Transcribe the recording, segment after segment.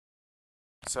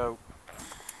So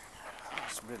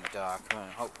it's really dark. I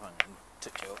hope I can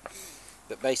touch it up.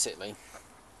 But basically,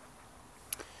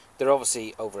 they're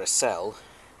obviously over a cell.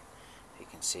 If you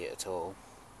can see it at all.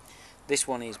 This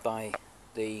one is by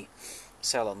the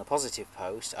cell on the positive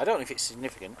post. I don't know if it's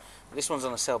significant. But this one's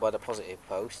on a cell by the positive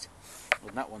post,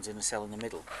 and that one's in a cell in the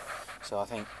middle. So I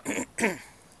think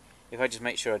if I just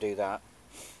make sure I do that,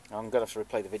 I'm going to have to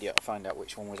replay the video to find out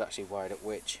which one was actually wired at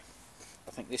which.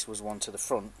 I think this was one to the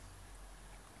front,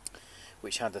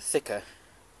 which had a thicker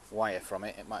wire from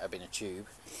it. It might have been a tube,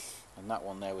 and that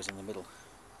one there was in the middle,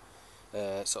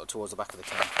 sort of towards the back of the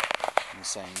can, in the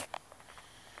same.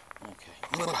 Okay,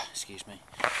 excuse me.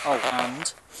 Oh,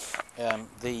 and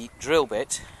the drill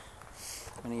bit.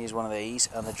 I'm going to use one of these,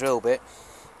 and the drill bit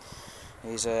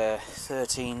is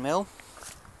 13mm.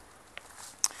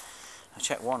 I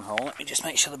checked one hole. Let me just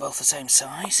make sure they're both the same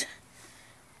size.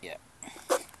 Yep.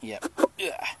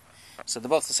 Yeah. So they're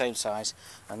both the same size,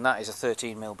 and that is a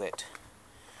 13mm bit.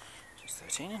 Just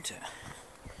 13, isn't it?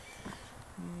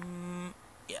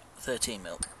 Yeah,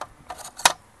 13mm.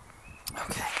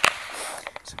 Okay.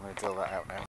 So I'm going to drill that out now.